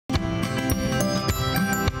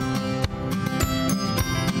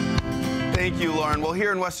you, Lauren. Well,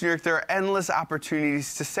 here in Western New York, there are endless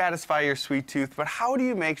opportunities to satisfy your sweet tooth, but how do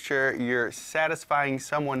you make sure you're satisfying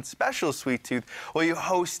someone's special sweet tooth? Well, you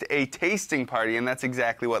host a tasting party, and that's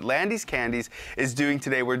exactly what Landies Candies is doing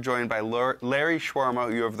today. We're joined by Larry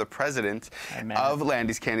Shawarma. You're the president of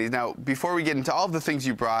Landies Candies. Now, before we get into all of the things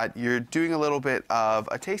you brought, you're doing a little bit of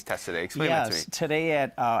a taste test today. Explain that to me. Yes, today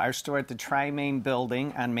at our store at the Tri-Main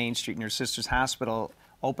building on Main Street near Sisters Hospital,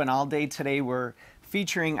 open all day today. We're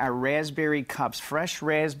featuring our raspberry cups, fresh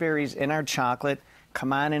raspberries in our chocolate.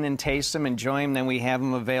 Come on in and taste them, enjoy them. Then we have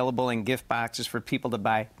them available in gift boxes for people to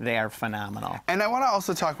buy. They are phenomenal. And I want to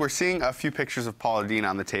also talk, we're seeing a few pictures of Paula Deen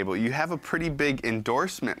on the table. You have a pretty big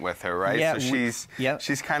endorsement with her, right? Yeah, so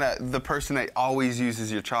she's kind of the person that always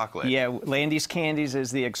uses your chocolate. Yeah, Landies Candies is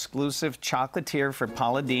the exclusive chocolatier for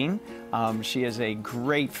Paula Deen. She is a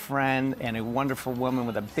great friend and a wonderful woman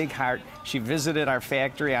with a big heart. She visited our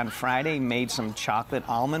factory on Friday, made some chocolate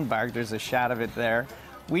almond bark. There's a shot of it there.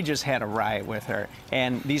 We just had a riot with her.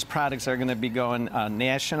 And these products are going to be going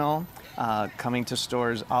national, coming to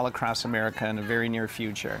stores all across America in the very near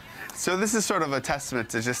future. So this is sort of a testament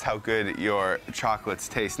to just how good your chocolates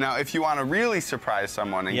taste. Now, if you want to really surprise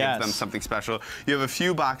someone and give them something special, you have a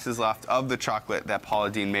few boxes left of the chocolate that Paula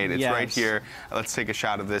Deen made. It's right here. Let's take a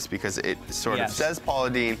shot of this because it sort of says Paula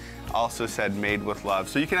Deen, also said made with love.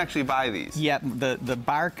 So you can actually buy these. Yeah, the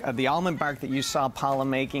bark, the almond bark that you saw Paula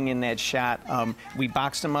making in that shot, we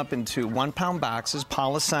boxed them up into 1-pound boxes.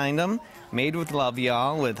 Paula signed them. Made with love,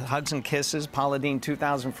 y'all, with hugs and kisses. Paula Deen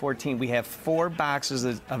 2014. We have 4 boxes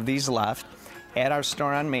of these left at our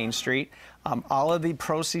store on Main Street. All of the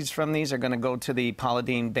proceeds from these are going to go to the Paula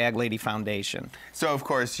Deen Bag Lady Foundation. So, of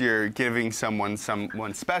course, you're giving someone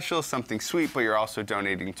special, something sweet, but you're also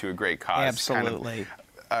donating to a great cause. Absolutely.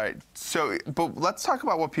 All right, so, but let's talk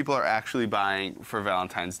about what people are actually buying for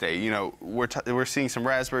Valentine's Day. You know, we're seeing some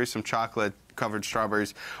raspberries, some chocolate-covered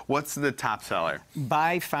strawberries. What's the top seller?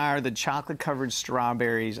 By far, the chocolate-covered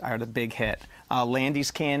strawberries are the big hit.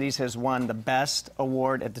 Landies Candies has won the best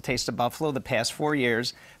award at the Taste of Buffalo the past 4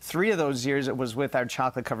 years. 3 of those years, it was with our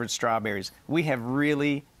chocolate-covered strawberries. We have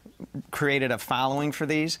really created a following for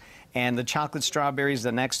these, and the chocolate strawberries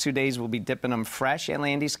the next 2 days we'll be dipping them fresh at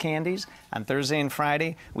Landies Candies. On Thursday and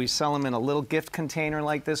Friday we sell them in a little gift container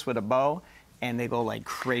like this with a bow, and they go like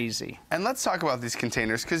crazy. And let's talk about these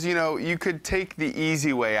containers, because, you know, you could take the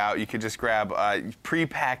easy way out. You could just grab a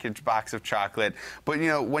pre-packaged box of chocolate. But, you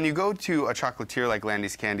know, when you go to a chocolatier like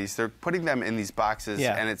Landies Candies, they're putting them in these boxes,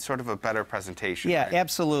 and it's sort of a better presentation. Yeah, right?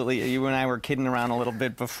 Absolutely. You and I were kidding around a little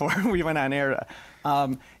bit before we went on air.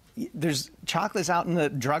 There's chocolates out in the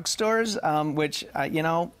drugstores, which, you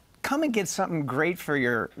know, come and get something great for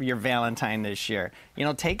your Valentine this year. You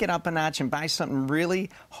know, take it up a notch and buy something really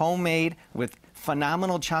homemade with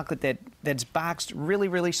phenomenal chocolate that's boxed really,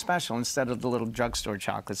 really special instead of the little drugstore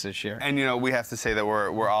chocolates this year. And, you know, we have to say that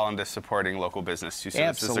we're all into supporting local business, too, so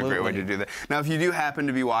this is a great way to do that. Now, if you do happen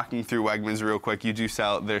to be walking through Wegmans real quick, you do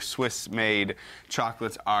sell their Swiss-made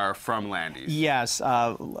chocolates are from Landies. Yes,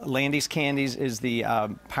 Landies Candies is the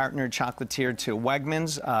partner chocolatier to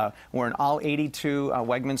Wegmans. We're in all 82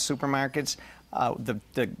 Wegmans supermarkets.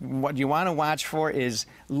 What you want to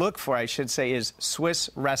look for, I should say, is Swiss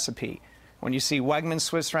recipe. When you see Wegmans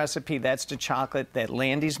Swiss recipe, that's the chocolate that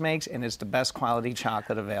Landies makes, and it's the best quality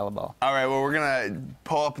chocolate available. All right, well, we're going to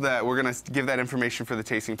pull up we're going to give that information for the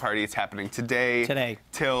tasting party. It's happening today. Is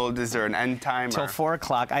there an end time? Till 4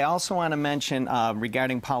 o'clock. I also want to mention,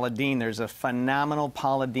 regarding Paula Deen, there's a phenomenal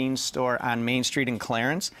Paula Deen store on Main Street in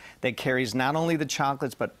Clarence that carries not only the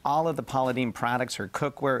chocolates, but all of the Paula Deen products, her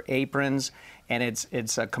cookware, aprons, and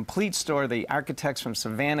it's a complete store. The architects from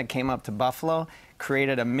Savannah came up to Buffalo,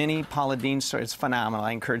 created a mini Paula Deen store. It's phenomenal.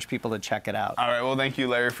 I encourage people to check it out. All right, well, thank you,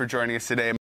 Larry, for joining us today.